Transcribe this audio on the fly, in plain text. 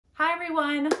Hi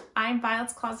everyone, I'm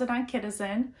Violet's Closet on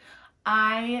Kidizen.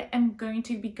 I am going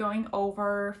to be going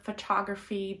over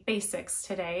photography basics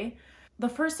today. The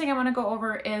first thing I want to go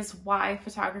over is why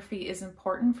photography is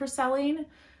important for selling.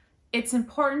 It's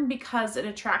important because it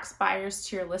attracts buyers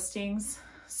to your listings.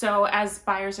 So as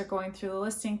buyers are going through the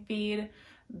listing feed,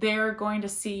 they're going to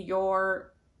see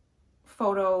your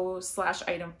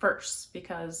photo/item first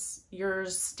because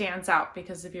yours stands out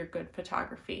because of your good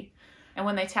photography. And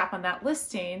when they tap on that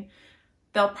listing,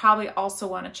 they'll probably also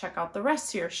want to check out the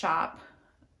rest of your shop.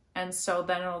 And so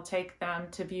then it'll take them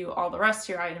to view all the rest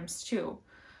of your items too.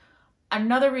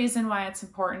 Another reason why it's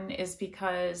important is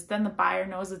because then the buyer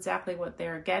knows exactly what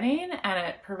they're getting and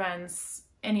it prevents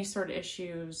any sort of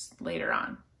issues later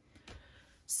on.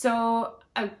 So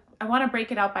I want to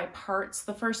break it out by parts.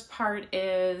 The first part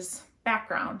is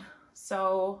background.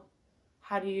 So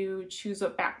how do you choose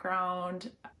what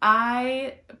background?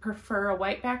 I prefer a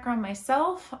white background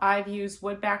myself. I've used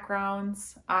wood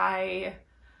backgrounds. I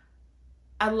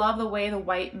love the way the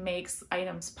white makes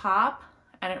items pop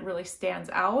and it really stands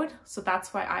out. So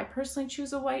that's why I personally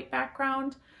choose a white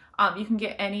background. You can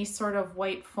get any sort of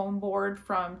white foam board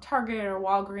from Target or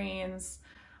Walgreens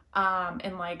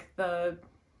in like the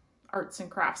arts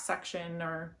and crafts section,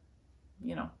 or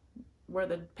you know, where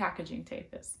the packaging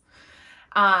tape is.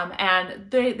 And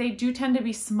they do tend to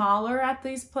be smaller at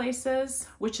these places,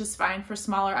 which is fine for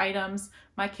smaller items.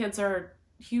 My kids are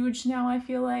huge now, I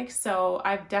feel like, so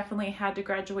I've definitely had to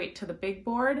graduate to the big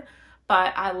board,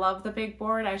 but I love the big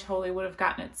board. I totally would have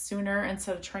gotten it sooner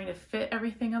instead of trying to fit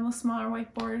everything on the smaller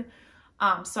whiteboard.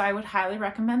 So I would highly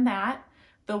recommend that.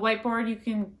 The whiteboard, you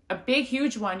can, a big,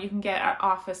 huge one, you can get at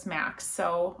Office Max.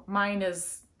 So mine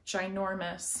is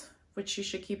ginormous, which you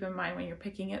should keep in mind when you're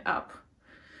picking it up,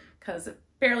 because it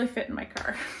barely fit in my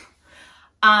car.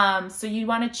 So you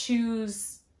want to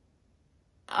choose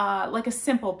like a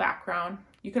simple background.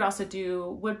 You could also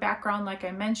do wood background like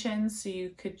I mentioned. So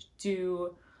you could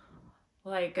do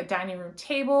like a dining room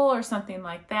table or something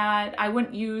like that. I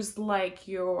wouldn't use like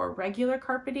your regular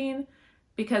carpeting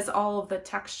because all of the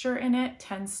texture in it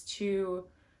tends to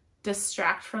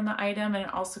distract from the item and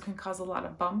it also can cause a lot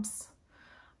of bumps.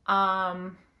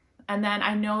 And then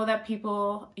I know that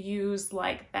people use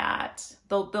like that.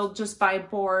 They'll just buy a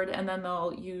board and then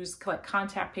they'll use like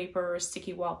contact paper or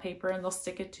sticky wallpaper and they'll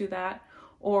stick it to that.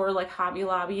 Or like Hobby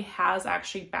Lobby has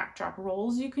actually backdrop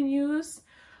rolls you can use.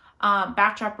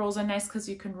 Backdrop rolls are nice because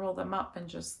you can roll them up and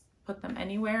just put them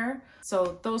anywhere.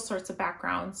 So those sorts of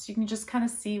backgrounds, you can just kind of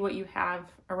see what you have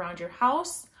around your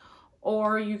house,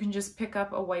 or you can just pick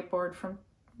up a whiteboard from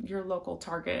your local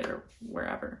Target or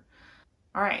wherever.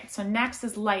 All right, so next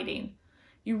is lighting.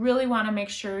 You really want to make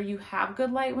sure you have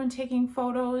good light when taking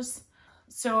photos.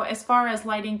 So as far as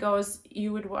lighting goes,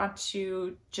 you would want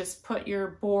to just put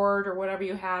your board or whatever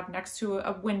you have next to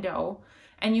a window,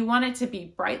 and you want it to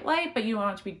be bright light, but you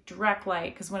want it to be direct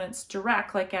light, because when it's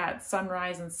direct, like at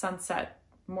sunrise and sunset,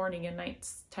 morning and night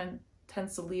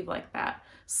tends to leave like that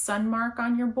sun mark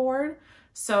on your board.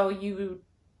 So you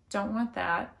don't want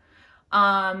that.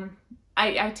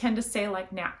 I tend to say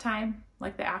like nap time,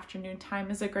 like the afternoon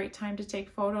time is a great time to take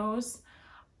photos.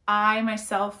 I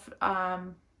myself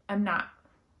am not,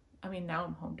 I mean, now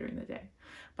I'm home during the day,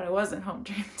 but I wasn't home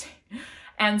during the day.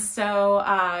 And so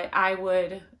I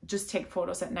would just take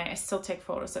photos at night. I still take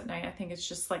photos at night. I think it's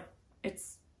just like,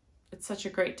 it's such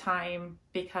a great time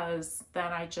because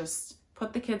then I just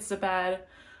put the kids to bed,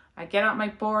 I get out my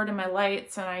board and my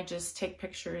lights, and I just take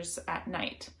pictures at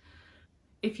night.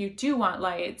 If you do want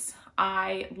lights,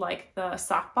 I like the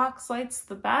softbox lights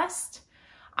the best.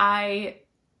 I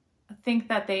think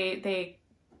that they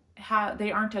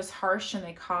aren't as harsh and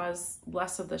they cause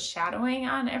less of the shadowing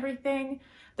on everything.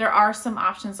 There are some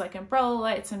options like umbrella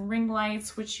lights and ring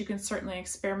lights, which you can certainly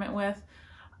experiment with.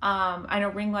 I know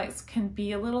ring lights can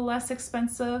be a little less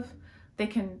expensive. They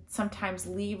can sometimes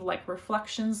leave like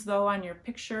reflections though on your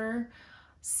picture.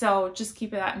 So just keep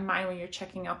that in mind when you're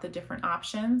checking out the different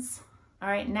options. All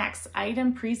right, next,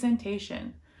 item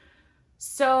presentation.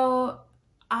 So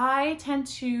I tend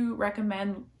to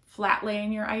recommend flat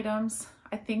laying your items.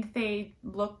 I think they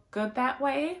look good that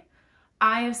way.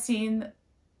 I have seen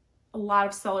a lot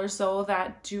of sellers though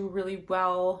that do really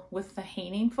well with the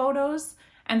hanging photos.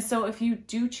 And so if you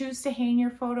do choose to hang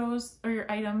your photos or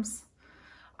your items,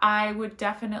 I would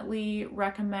definitely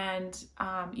recommend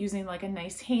using like a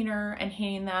nice hanger and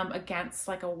hanging them against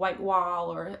like a white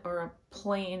wall or a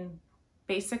plain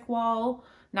basic wall,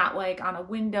 not like on a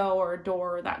window or a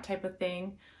door or that type of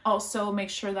thing. Also make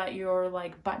sure that you're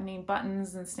like buttoning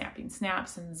buttons and snapping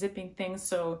snaps and zipping things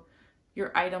so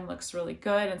your item looks really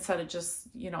good instead of just,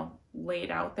 you know, laid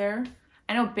out there.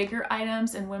 I know bigger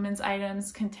items and women's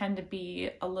items can tend to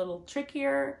be a little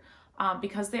trickier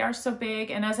because they are so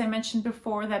big. And as I mentioned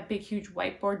before, that big, huge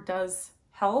whiteboard does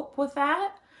help with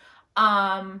that.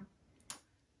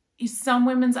 Some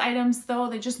women's items though,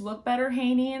 they just look better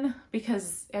hanging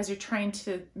because as you're trying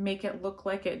to make it look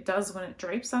like it does when it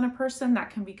drapes on a person, that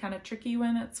can be kind of tricky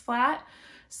when it's flat.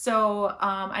 So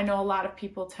I know a lot of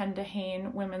people tend to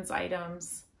hang women's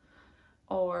items,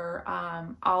 or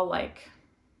I'll like,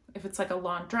 if it's like a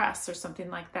long dress or something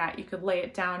like that, you could lay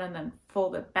it down and then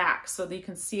fold it back so that you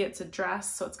can see it's a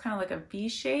dress. So it's kind of like a V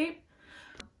shape,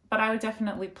 but I would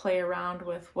definitely play around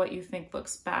with what you think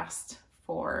looks best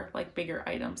for like bigger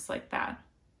items like that.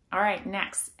 All right,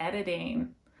 next,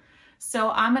 editing.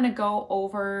 So I'm gonna go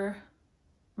over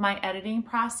my editing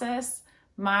process.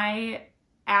 My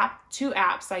two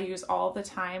apps I use all the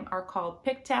time are called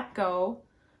PicTapGo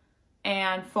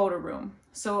and PhotoRoom.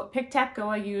 So PicTapGo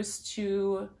I use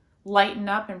to lighten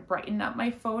up and brighten up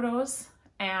my photos,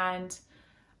 and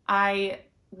I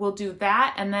will do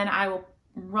that, and then I will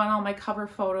run all my cover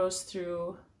photos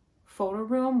through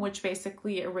PhotoRoom, which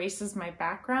basically erases my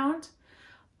background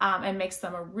and makes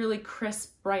them a really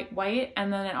crisp, bright white,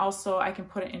 and then I can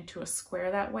put it into a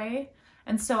square that way.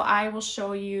 And so I will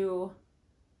show you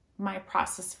my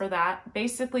process for that.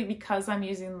 Basically, because I'm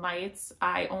using lights,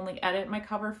 I only edit my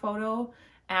cover photo,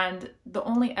 and the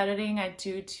only editing I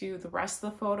do to the rest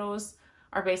of the photos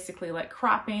are basically like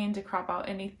cropping to crop out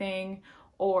anything,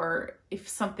 or if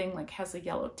something like has a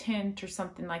yellow tint or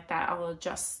something like that, I'll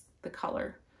adjust the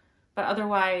color. But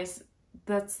otherwise,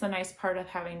 that's the nice part of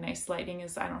having nice lighting,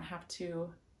 is I don't have to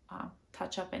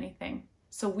touch up anything.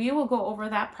 So we will go over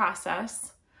that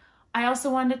process. I also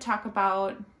wanted to talk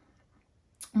about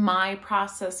my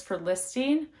process for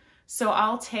listing. So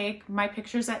I'll take my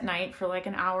pictures at night for like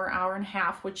an hour, hour and a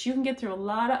half, which you can get through a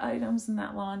lot of items in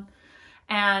that long.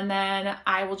 And then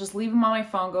I will just leave them on my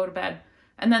phone, go to bed.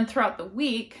 And then throughout the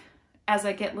week, as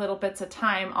I get little bits of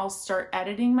time, I'll start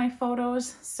editing my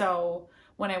photos. So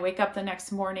when I wake up the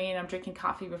next morning, I'm drinking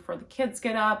coffee before the kids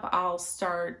get up, I'll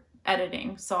start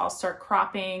editing. So I'll start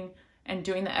cropping and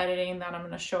doing the editing that I'm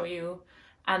going to show you.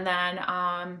 And then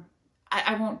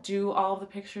I won't do all of the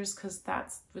pictures because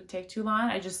that would take too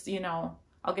long. I just,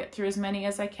 I'll get through as many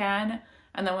as I can.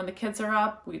 And then when the kids are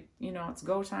up, it's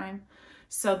go time.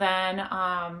 So then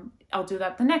I'll do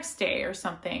that the next day or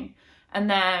something. And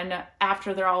then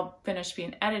after they're all finished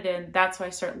being edited, that's when I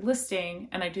start listing,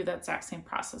 and I do that exact same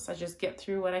process. I just get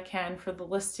through what I can for the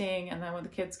listing, and then when the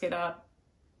kids get up,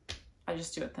 I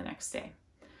just do it the next day.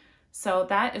 So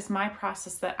that is my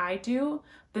process that I do.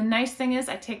 The nice thing is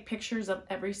I take pictures of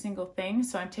every single thing.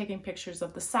 So I'm taking pictures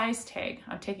of the size tag.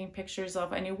 I'm taking pictures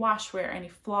of any washwear, any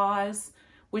flaws,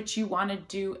 which you want to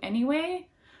do anyway.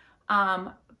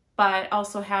 But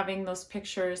also having those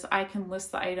pictures, I can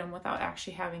list the item without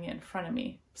actually having it in front of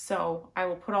me. So I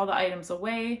will put all the items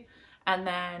away, and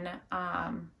then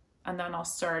I'll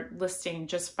start listing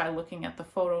just by looking at the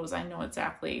photos. I know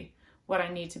exactly what I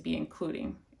need to be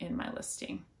including in my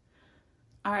listing.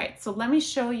 All right, so let me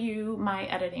show you my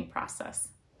editing process.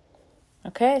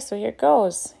 Okay, so here it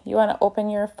goes. You want to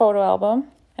open your photo album.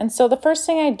 And so the first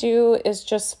thing I do is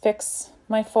just fix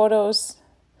my photos.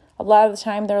 A lot of the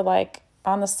time they're like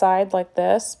on the side like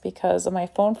this because of my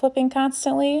phone flipping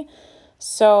constantly.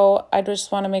 So I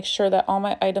just want to make sure that all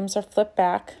my items are flipped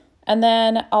back. And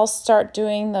then I'll start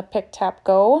doing the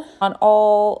PicTapGo on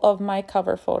all of my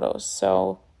cover photos.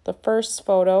 So the first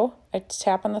photo, I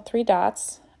tap on the three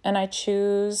dots and I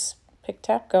choose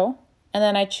PicTapGo. And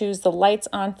then I choose the lights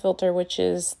on filter, which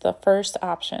is the first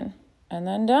option, and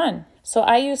then done. So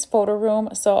I use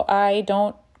PhotoRoom, so I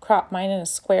don't crop mine in a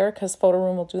square because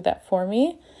PhotoRoom will do that for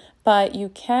me. But you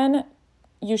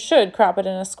should crop it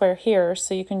in a square here,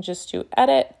 so you can just do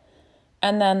edit,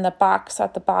 and then the box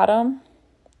at the bottom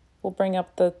will bring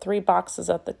up the three boxes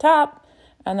at the top,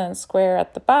 and then square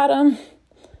at the bottom,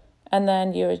 and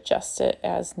then you adjust it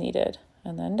as needed,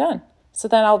 and then done. So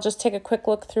then I'll just take a quick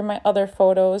look through my other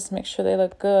photos, make sure they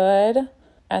look good,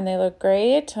 and they look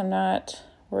great. I'm not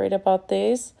worried about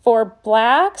these. For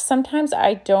black, sometimes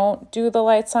I don't do the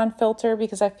lights on filter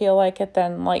because I feel like it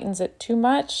then lightens it too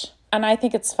much. And I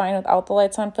think it's fine without the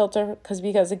lights on filter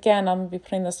because again, I'm gonna be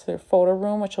putting this through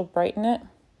PhotoRoom, which will brighten it.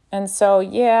 And so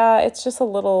yeah, it's just a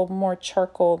little more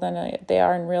charcoal than they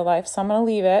are in real life. So I'm gonna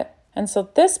leave it. And so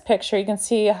this picture, you can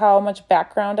see how much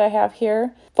background I have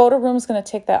here. PhotoRoom is gonna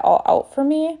take that all out for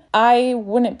me. I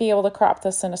wouldn't be able to crop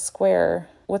this in a square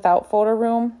without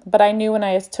PhotoRoom, but I knew when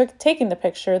I was taking the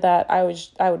picture that I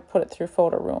would put it through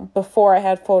PhotoRoom. Before I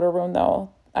had PhotoRoom though,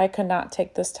 I could not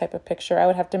take this type of picture. I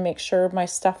would have to make sure my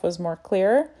stuff was more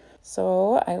clear.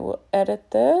 So I will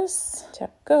edit this,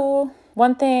 tap go.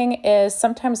 One thing is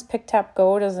sometimes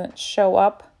PicTapGo doesn't show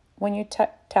up when you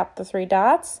tap the 3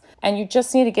 dots, and you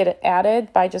just need to get it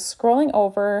added by just scrolling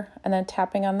over and then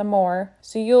tapping on the more.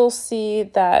 So you'll see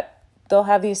that they'll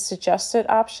have these suggested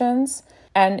options,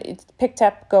 and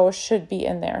PicTapGo should be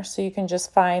in there. So you can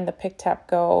just find the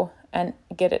PicTapGo and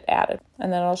get it added,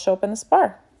 and then it'll show up in this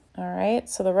bar. All right,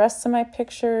 so the rest of my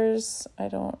pictures, I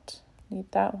don't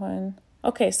need that one.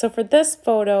 Okay, so for this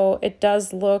photo, it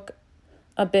does look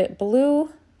a bit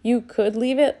blue. You could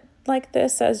leave it like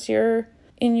this as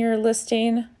in your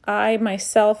listing. I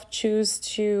myself choose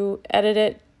to edit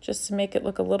it just to make it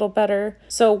look a little better.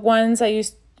 So ones I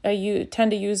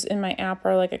tend to use in my app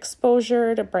are like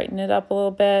exposure to brighten it up a little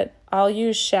bit. I'll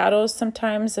use shadows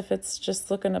sometimes if it's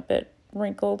just looking a bit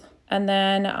wrinkled. And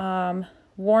then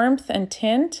warmth and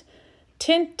tint.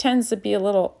 Tint tends to be a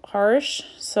little harsh,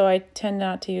 so I tend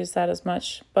not to use that as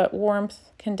much, but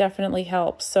warmth can definitely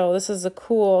help. So this is a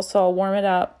cool, so I'll warm it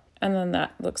up, and then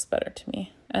that looks better to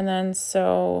me. And then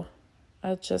so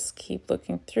I'll just keep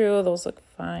looking through. Those look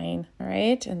fine. All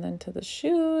right, and then to the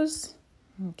shoes.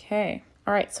 Okay.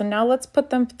 All right, so now let's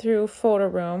put them through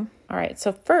PhotoRoom. All right,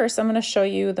 so first I'm going to show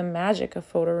you the magic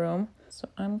of PhotoRoom. So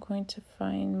I'm going to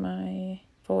find my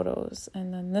photos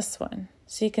and then this one.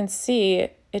 So you can see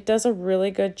it does a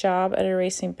really good job at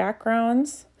erasing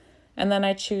backgrounds, and then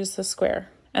I choose the square.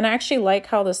 And I actually like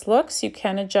how this looks. You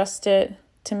can adjust it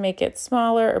to make it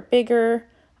smaller or bigger.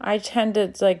 I tend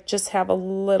to like just have a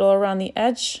little around the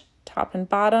edge, top and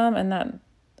bottom,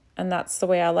 and that's the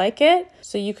way I like it.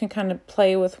 So you can kind of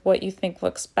play with what you think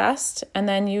looks best, and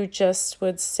then you just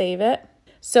would save it.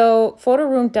 So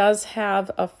PhotoRoom does have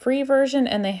a free version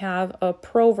and they have a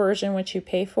pro version, which you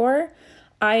pay for.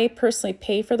 I personally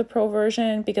pay for the pro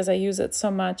version because I use it so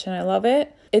much and I love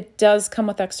it. It does come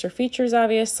with extra features,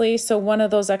 obviously. So one of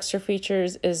those extra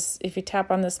features is if you tap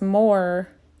on this more,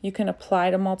 you can apply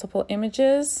to multiple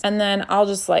images. And then I'll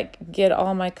just like get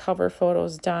all my cover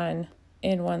photos done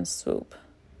in one swoop.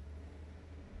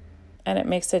 And it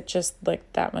makes it just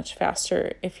like that much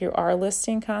faster if you are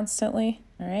listing constantly.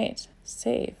 All right,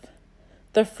 save.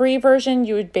 The free version,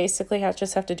 you would basically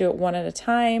just have to do it one at a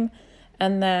time.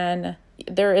 And then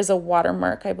there is a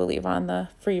watermark, I believe, on the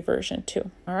free version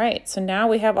too. All right, so now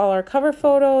we have all our cover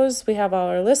photos, we have all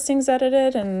our listings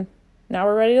edited, and now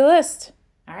we're ready to list.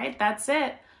 All right, that's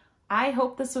it. I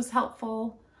hope this was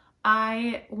helpful.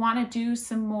 I want to do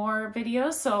some more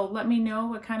videos, so let me know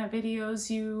what kind of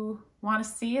videos you want to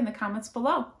see in the comments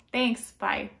below. Thanks,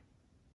 bye.